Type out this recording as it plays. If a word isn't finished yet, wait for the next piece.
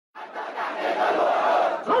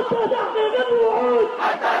حتى تحقيق الوعود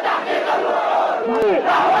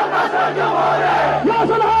نحو النصر الجمهوري يا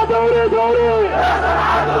صنعاء دوري دوري يا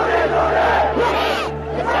صنعاء دوري دوري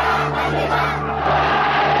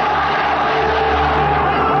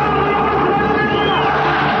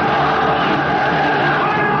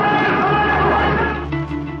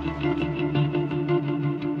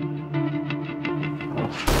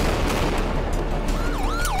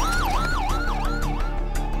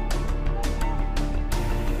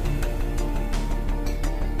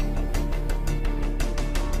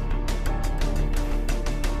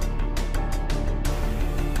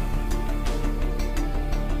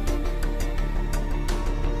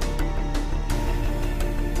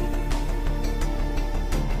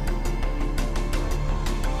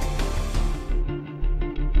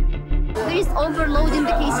There is overloading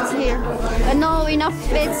the cases here. No enough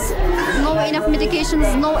beds, no enough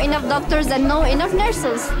medications, no enough doctors, and no enough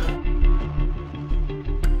nurses.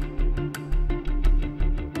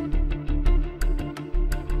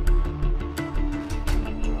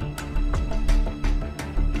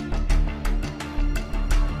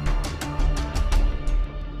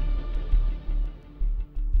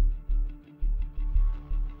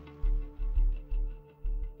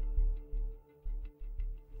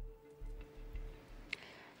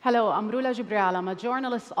 Hello, I'm Rula Jebreal. I'm a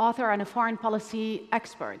journalist, author, and a foreign policy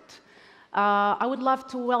expert. I would love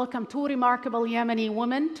to welcome two remarkable Yemeni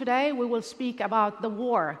women. Today, we will speak about the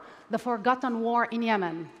war, the forgotten war in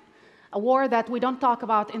Yemen, a war that we don't talk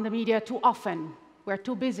about in the media too often. We're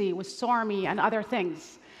too busy with SORMI and other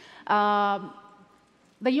things.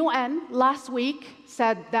 The UN last week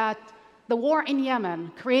said that the war in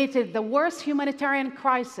Yemen created the worst humanitarian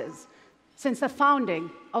crisis since the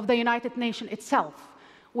founding of the United Nations itself.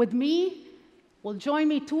 With me, will join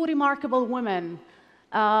me two remarkable women,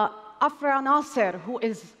 Afrah Nasser, who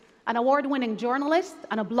is an award-winning journalist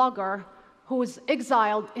and a blogger who is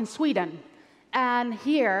exiled in Sweden. And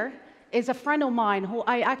here is a friend of mine who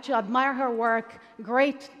I actually admire her work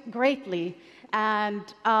greatly, and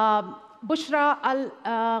Bushra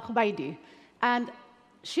Aldukhainah. And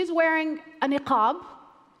she's wearing a niqab.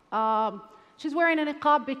 She's wearing a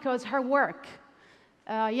niqab because her work,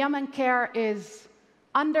 Yemen CARE, is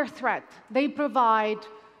under threat. They provide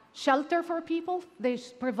shelter for people, they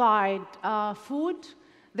provide food,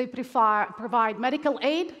 they provide medical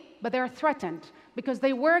aid, but they're threatened because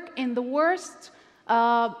they work in the worst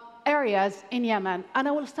areas in Yemen. And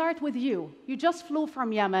I will start with you. You just flew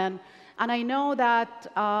from Yemen, and I know that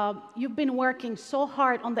you've been working so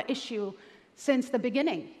hard on the issue since the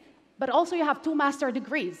beginning. But also you have 2 master's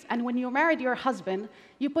degrees, and when you married your husband,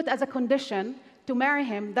 you put as a condition to marry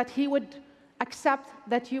him that he would accept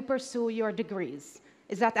that you pursue your degrees.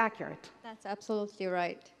 Is that accurate? That's absolutely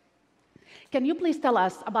right. Can you please tell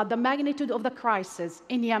us about the magnitude of the crisis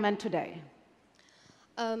in Yemen today?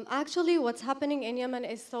 Actually, what's happening in Yemen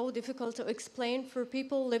is so difficult to explain for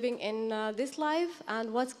people living in this life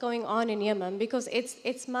and what's going on in Yemen, because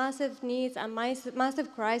it's massive needs and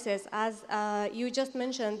massive crisis. As you just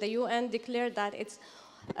mentioned, the UN declared that it's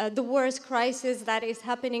the worst crisis that is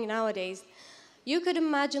happening nowadays. You could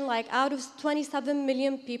imagine, like, out of 27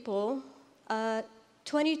 million people,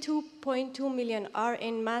 22.2 million are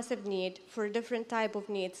in massive need for different type of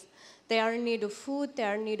needs. They are in need of food, they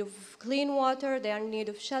are in need of clean water, they are in need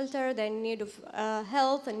of shelter, they are in need of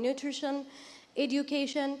health and nutrition,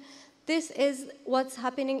 education. This is what's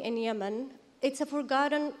happening in Yemen. It's a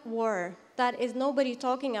forgotten war that is nobody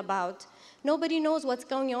talking about. Nobody knows what's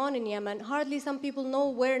going on in Yemen. Hardly some people know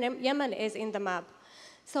where Yemen is in the map.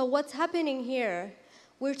 So what's happening here?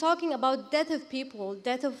 We're talking about death of people,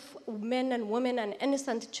 death of men and women and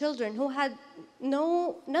innocent children who had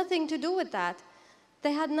nothing to do with that.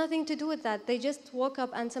 They had nothing to do with that. They just woke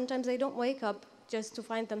up, and sometimes they don't wake up just to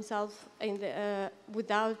find themselves in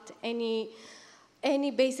without any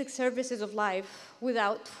basic services of life,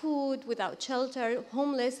 without food, without shelter,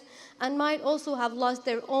 homeless, and might also have lost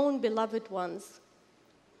their own beloved ones.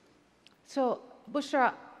 So,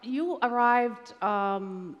 Bushra, you arrived,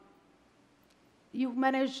 you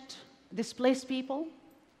managed displaced people,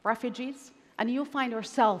 refugees, and you find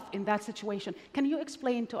yourself in that situation. Can you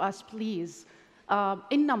explain to us, please,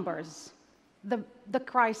 in numbers, the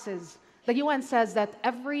crisis? The UN says that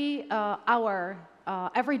every hour,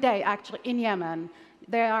 every day, actually, in Yemen,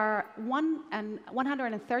 there are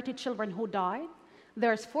 130 children who died.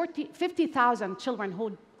 There's 50,000 children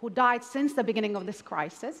who died since the beginning of this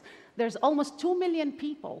crisis. There's almost 2 million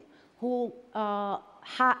people who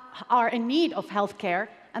are in need of health care,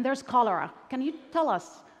 and there's cholera. Can you tell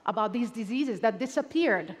us about these diseases that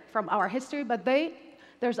disappeared from our history, but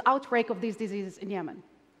there's outbreak of these diseases in Yemen?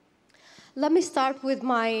 Let me start with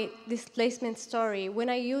my displacement story. When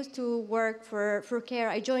I used to work for CARE,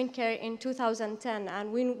 I joined CARE in 2010,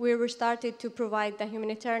 and when we were started to provide the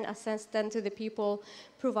humanitarian assistance to the people,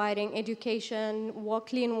 providing education,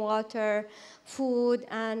 clean water, food,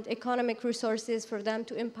 and economic resources for them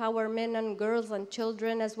to empower men and girls and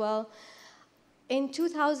children as well. In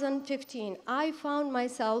 2015, I found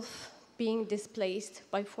myself being displaced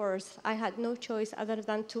by force. I had no choice other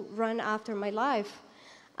than to run after my life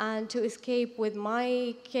and to escape with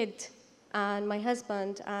my kid and my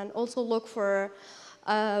husband, and also look for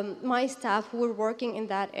my staff who were working in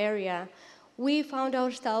that area. We found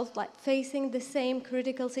ourselves like facing the same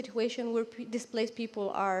critical situation where displaced people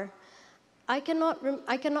are. I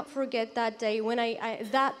cannot forget that day when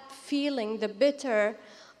that feeling, the bitter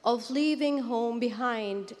of leaving home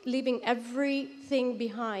behind, leaving everything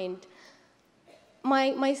behind.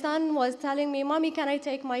 My son was telling me, "Mommy, can I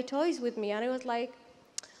take my toys with me?" And I was like,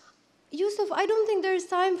 "Yusuf, I don't think there's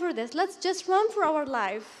time for this. Let's just run for our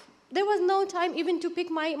life." There was no time even to pick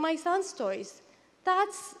my son's toys.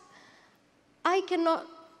 I cannot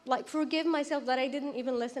forgive myself that I didn't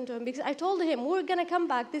even listen to him, because I told him, we're gonna come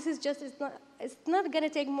back. This is just, it's not gonna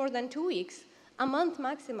take more than 2 weeks, a month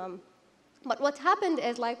maximum. But what happened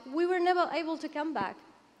is we were never able to come back.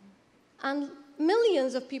 And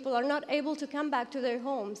millions of people are not able to come back to their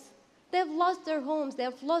homes. They've lost their homes,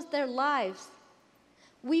 they've lost their lives.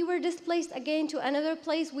 We were displaced again to another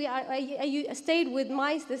place. I stayed with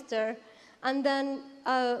my sister, and then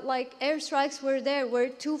airstrikes were there where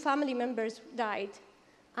 2 family members died.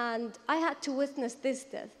 And I had to witness this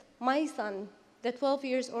death. My son, the 12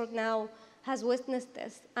 years old now, has witnessed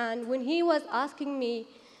this. And when he was asking me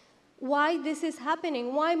why this is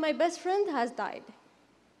happening, why my best friend has died,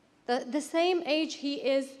 the same age he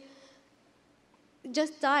is,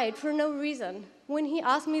 just died for no reason. When he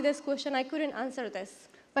asked me this question, I couldn't answer this.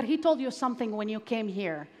 But he told you something when you came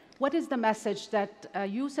here. What is the message that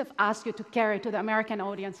Yusuf asked you to carry to the American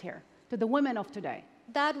audience here, to the women of today?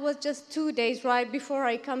 That was just 2 days right before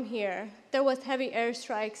I come here. There was heavy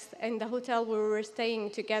airstrikes in the hotel where we were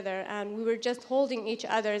staying together, and we were just holding each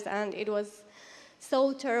other's, and it was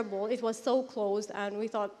so terrible. It was so close, and we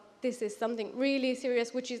thought this is something really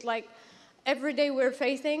serious, which is every day we're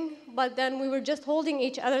facing. But then we were just holding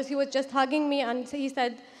each other. He was just hugging me, and he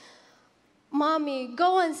said, "Mommy,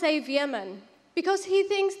 go and save Yemen," because he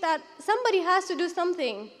thinks that somebody has to do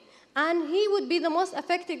something, and he would be the most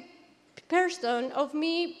affected person of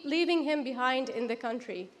me leaving him behind in the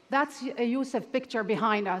country. That's a Yusuf picture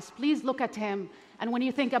behind us. Please look at him, and when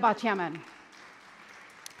you think about Yemen.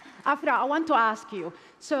 Afrah, I want to ask you,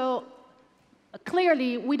 so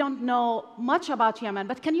clearly we don't know much about Yemen,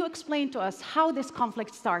 but can you explain to us how this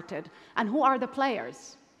conflict started, and who are the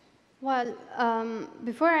players? Well,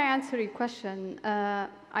 before I answer your question,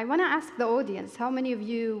 I want to ask the audience, how many of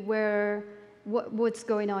you were, what's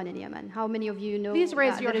going on in Yemen? How many of you know? Please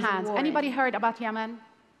raise your hands. Anybody heard about Yemen?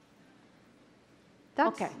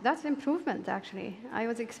 That's improvement, actually. I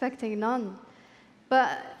was expecting none.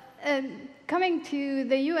 But coming to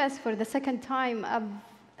the US for the second time,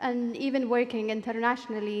 and even working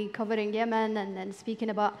internationally, covering Yemen and speaking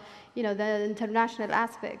about the international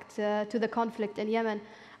aspect to the conflict in Yemen,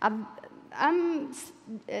 I'm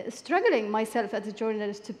struggling myself as a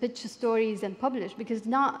journalist to pitch stories and publish, because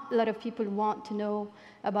not a lot of people want to know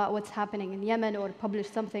about what's happening in Yemen or publish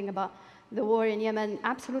something about the war in Yemen.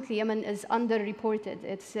 Absolutely, Yemen is underreported.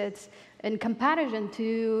 It's in comparison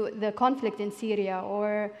to the conflict in Syria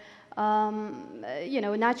or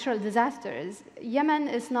natural disasters. Yemen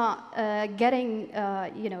is not getting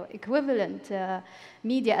equivalent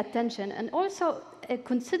media attention, and also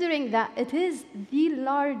considering that it is the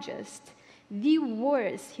largest, the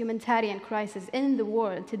worst humanitarian crisis in the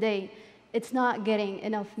world today, it's not getting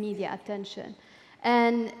enough media attention.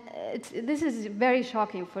 And this is very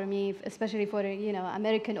shocking for me, especially for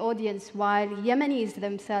American audience, while Yemenis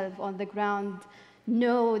themselves on the ground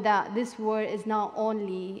know that this war is not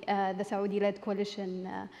only the Saudi-led coalition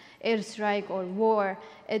airstrike or war,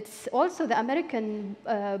 it's also the American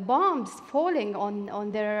bombs falling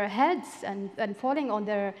on their heads and falling on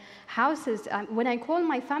their houses. When I call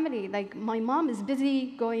my family, my mom is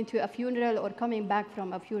busy going to a funeral or coming back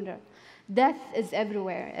from a funeral. Death is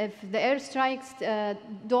everywhere. If the airstrikes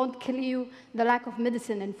don't kill you, the lack of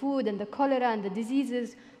medicine and food and the cholera and the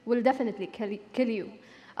diseases will definitely kill you.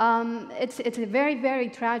 It's a very, very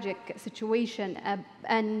tragic situation,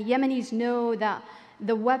 and Yemenis know that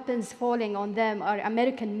the weapons falling on them are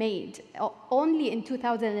American-made. Only in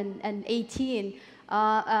 2018,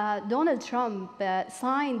 Donald Trump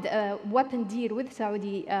signed a weapon deal with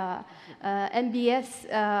Saudi MBS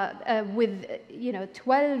with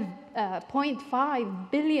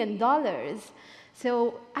 $12.5 billion.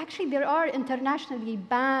 So actually, there are internationally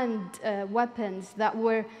banned weapons that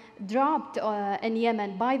were dropped in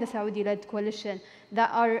Yemen by the Saudi-led coalition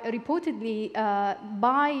that are reportedly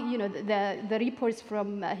by the reports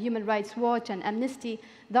from Human Rights Watch and Amnesty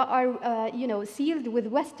that are sealed with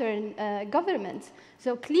Western governments.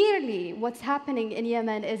 So clearly, what's happening in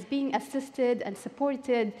Yemen is being assisted and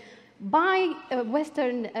supported by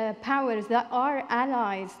Western powers that are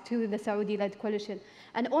allies to the Saudi-led coalition.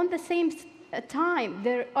 And on the same time,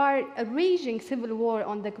 there are a raging civil war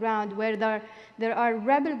on the ground where there are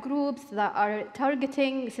rebel groups that are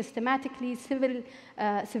targeting systematically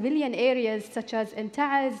civilian areas such as in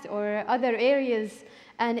Taiz or other areas.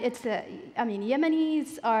 And it's,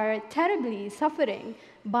 Yemenis are terribly suffering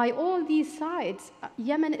by all these sides.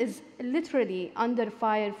 Yemen is literally under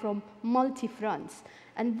fire from multi-fronts.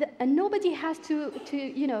 And nobody has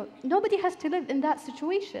nobody has to live in that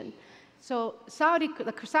situation. So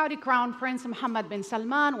the Saudi Crown Prince Mohammed bin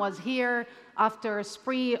Salman was here after a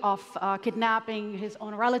spree of kidnapping his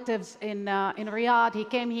own relatives in Riyadh. He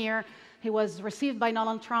came here. He was received by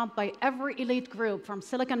Donald Trump, by every elite group from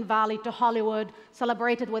Silicon Valley to Hollywood,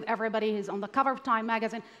 celebrated with everybody. He's on the cover of Time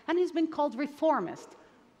magazine, and he's been called reformist.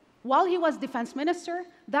 While he was defense minister,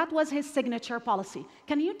 that was his signature policy.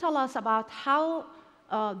 Can you tell us about how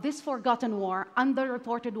this forgotten war,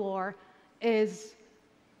 underreported war,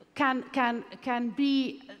 can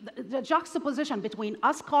be the juxtaposition between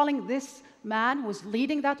us calling this man who's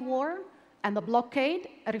leading that war and the blockade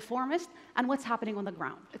a reformist, and what's happening on the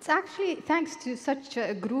ground? It's actually thanks to such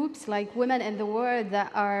groups like Women in the World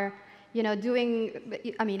that are doing,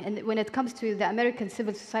 and when it comes to the American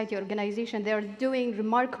civil society organization, they're doing a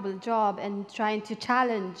remarkable job in trying to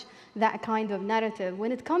challenge that kind of narrative.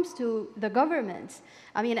 When it comes to the governments,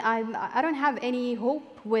 I don't have any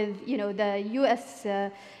hope with, the U.S.,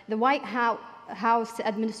 the White House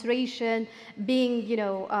administration being,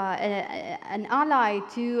 an ally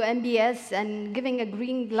to MBS and giving a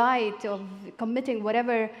green light of committing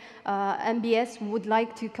whatever MBS would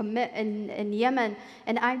like to commit in Yemen.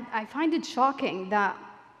 And I find it shocking that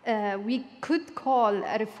we could call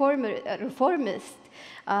a reformist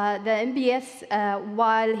the MBS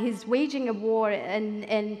while he's waging a war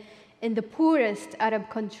in the poorest Arab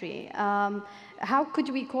country. How could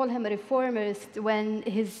we call him a reformist when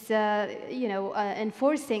he's,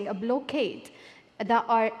 enforcing a blockade that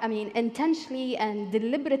are, intentionally and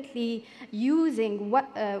deliberately using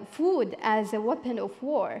food as a weapon of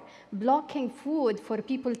war, blocking food for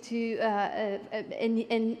people to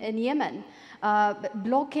in Yemen,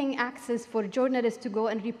 blocking access for journalists to go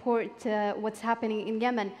and report what's happening in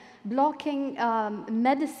Yemen, blocking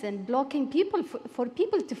medicine, blocking people for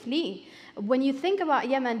people to flee. When you think about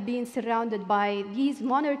Yemen being surrounded by these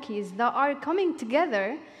monarchies that are coming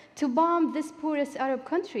together to bomb this poorest Arab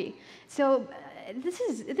country, so this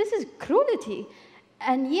is cruelty.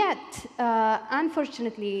 And yet,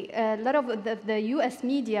 unfortunately, a lot of the US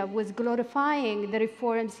media was glorifying the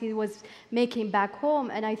reforms he was making back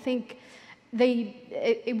home, and I think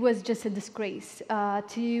it was just a disgrace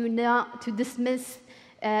to dismiss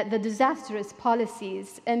the disastrous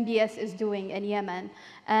policies MBS is doing in Yemen.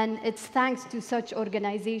 And it's thanks to such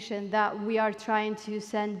organization that we are trying to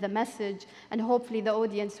send the message, and hopefully the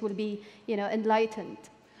audience will be, enlightened.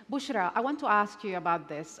 Bushra, I want to ask you about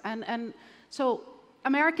this. And so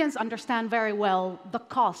Americans understand very well the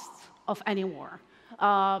costs of any war.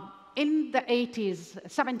 In the 80s,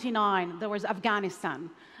 79, there was Afghanistan.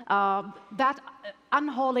 That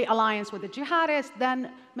unholy alliance with the jihadists,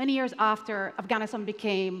 then many years after, Afghanistan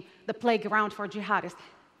became the playground for jihadists.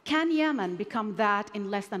 Can Yemen become that in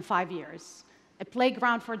less than 5 years? A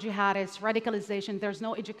playground for jihadists, radicalization, there's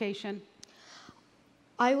no education?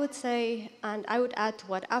 I would say, and I would add to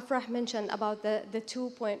what Afrah mentioned about the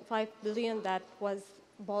 $2.5 billion that was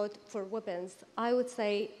bought for weapons. I would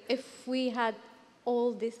say if we had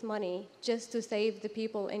all this money just to save the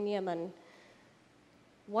people in Yemen,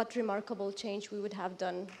 what remarkable change we would have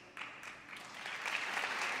done.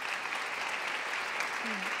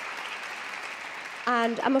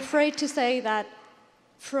 And I'm afraid to say that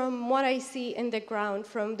from what I see in the ground,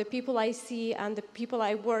 from the people I see and the people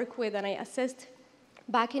I work with and I assist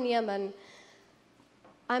back in Yemen,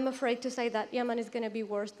 I'm afraid to say that Yemen is going to be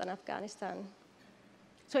worse than Afghanistan.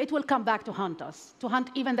 So it will come back to haunt us, to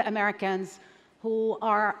haunt even the Americans who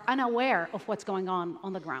are unaware of what's going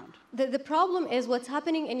on the ground. The problem is what's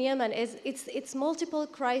happening in Yemen is it's multiple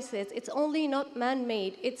crises. It's only not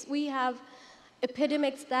man-made. We have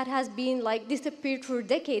epidemics that has been like disappeared for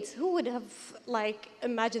decades. Who would have like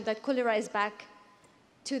imagined that cholera is back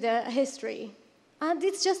to the history? And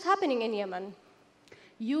it's just happening in Yemen.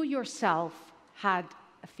 You yourself had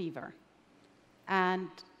a fever. And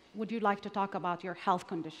would you like to talk about your health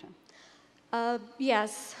condition?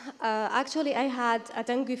 Yes, actually I had a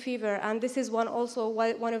dengue fever, and this is one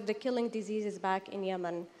of the killing diseases back in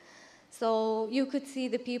Yemen. So you could see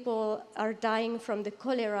the people are dying from the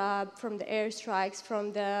cholera, from the airstrikes,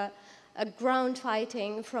 from the ground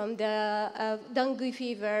fighting, from the dengue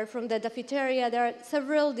fever, from the diphtheria. There are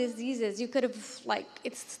several diseases. You could have, like,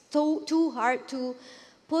 it's too hard to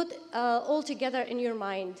put all together in your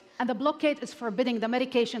mind. And the blockade is forbidding the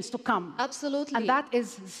medications to come. Absolutely. And that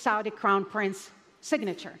is Saudi Crown Prince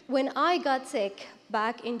signature. When I got sick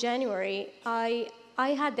back in January, I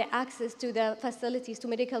had the access to the facilities, to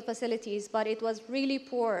medical facilities, but it was really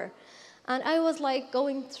poor. And I was like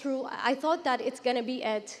going through, I thought that it's gonna be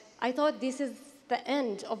it. I thought this is the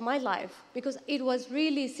end of my life because it was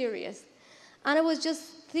really serious. And I was just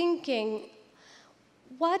thinking,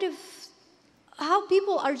 what if, how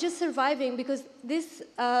people are just surviving because this,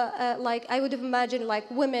 like I would have imagined like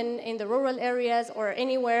women in the rural areas or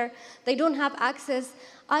anywhere, they don't have access.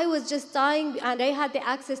 I was just dying and I had the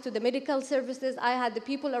access to the medical services. I had the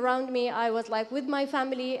people around me. I was like with my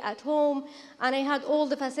family at home and I had all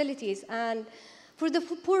the facilities. And for the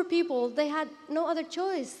poor people, they had no other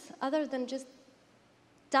choice other than just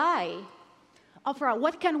die. Afrah,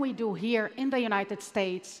 what can we do here in the United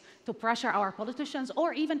States to pressure our politicians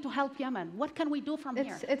or even to help Yemen? What can we do from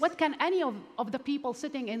here? What can any of the people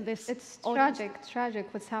sitting in this It's audience? tragic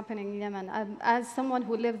what's happening in Yemen. As someone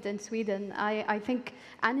who lived in Sweden, I think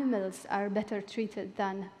animals are better treated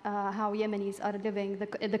than how Yemenis are living,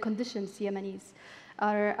 the conditions Yemenis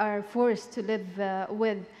are forced to live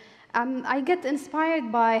with. I get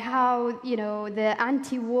inspired by how, you know, the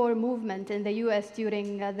anti-war movement in the US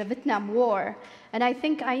during the Vietnam War. And I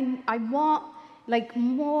think I want like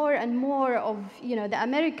more and more of, you know, the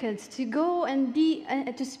Americans to go and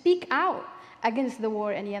to speak out against the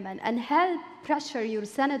war in Yemen and help pressure your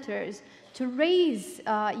senators to raise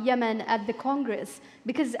Yemen at the Congress,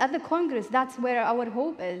 because at the Congress, that's where our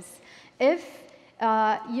hope is. If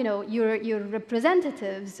you know, your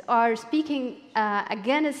representatives are speaking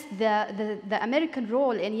against the American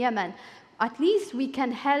role in Yemen, at least we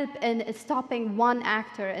can help in stopping one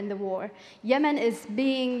actor in the war. Yemen is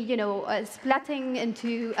being, you know, splitting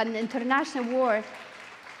into an international war.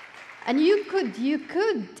 And you could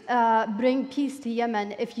bring peace to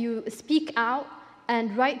Yemen if you speak out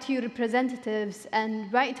and write to your representatives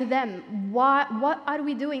and write to them, what are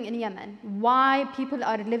we doing in Yemen? Why people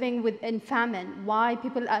are living in famine? Why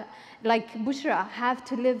people like Bushra have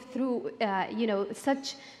to live through, you know,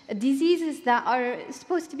 such diseases that are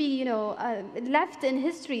supposed to be, you know, left in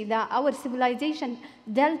history that our civilization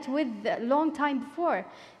dealt with a long time before.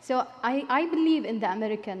 So I believe in the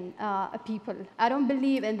American people. I don't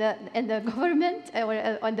believe in the government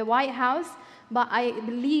or on the White House. But I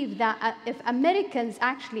believe that if Americans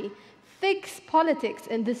actually fix politics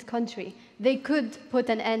in this country, they could put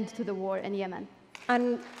an end to the war in Yemen.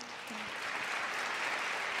 And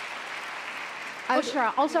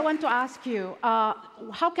Bushra, also I want to ask you,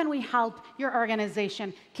 how can we help your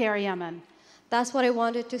organization, CARE Yemen? that's what I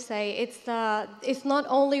wanted to say. It's not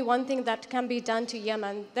only one thing that can be done to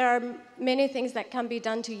Yemen. There are many things that can be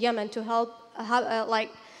done to Yemen to help, like,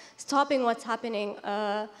 stopping what's happening.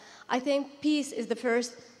 I think peace is the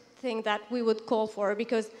first thing that we would call for,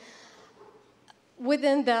 because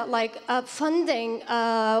within the funding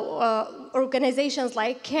organizations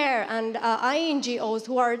like CARE and INGOs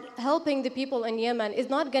who are helping the people in Yemen is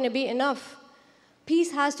not going to be enough.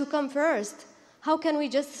 Peace has to come first. How can we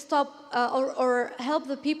just stop or help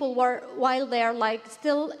the people while they're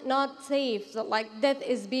still not safe? So, death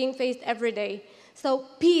is being faced every day. So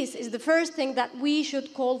peace is the first thing that we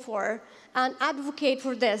should call for and advocate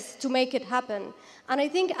for this to make it happen. And I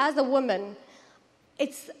think as a woman,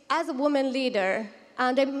 it's as a woman leader,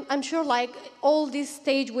 and I'm sure all this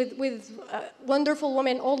stage with wonderful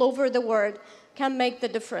women all over the world can make the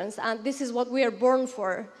difference. And this is what we are born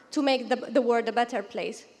for, to make the world a better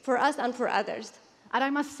place for us and for others. And I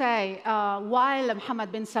must say, while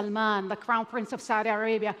Mohammed bin Salman, the Crown Prince of Saudi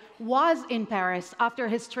Arabia, was in Paris after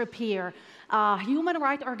his trip here, human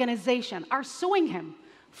rights organizations are suing him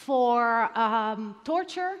for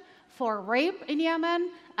torture, for rape in Yemen,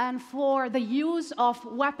 and for the use of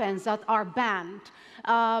weapons that are banned.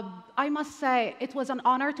 I must say, it was an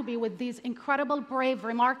honor to be with these incredible, brave,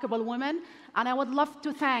 remarkable women, and I would love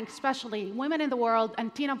to thank especially Women in the World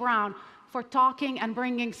and Tina Brown for talking and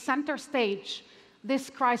bringing center stage this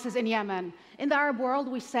crisis in Yemen. In the Arab world,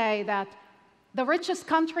 we say that the richest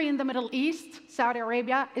country in the Middle East, Saudi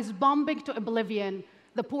Arabia, is bombing to oblivion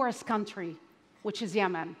the poorest country, which is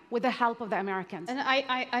Yemen, with the help of the Americans. And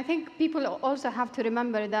I think people also have to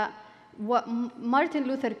remember that what Martin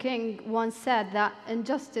Luther King once said, that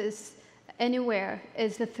injustice anywhere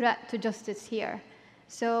is a threat to justice here.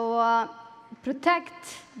 So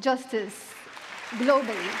protect justice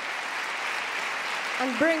globally.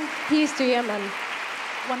 And bring peace to Yemen.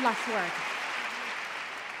 One last word.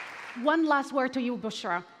 One last word to you,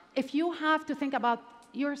 Bushra. If you have to think about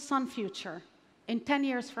your son's future in 10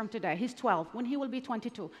 years from today, he's 12, when he will be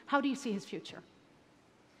 22, how do you see his future?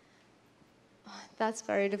 That's a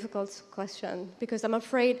very difficult question, because I'm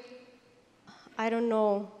afraid I don't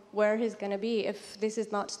know where he's going to be if this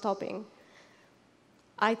is not stopping.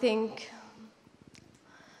 I think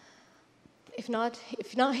if not,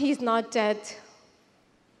 he's not dead.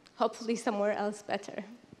 Hopefully somewhere else better.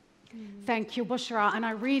 Thank you, Bushra, and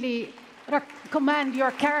I really commend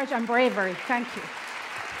your courage and bravery. Thank you.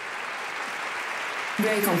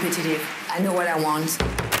 Very competitive. I know what I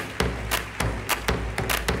want.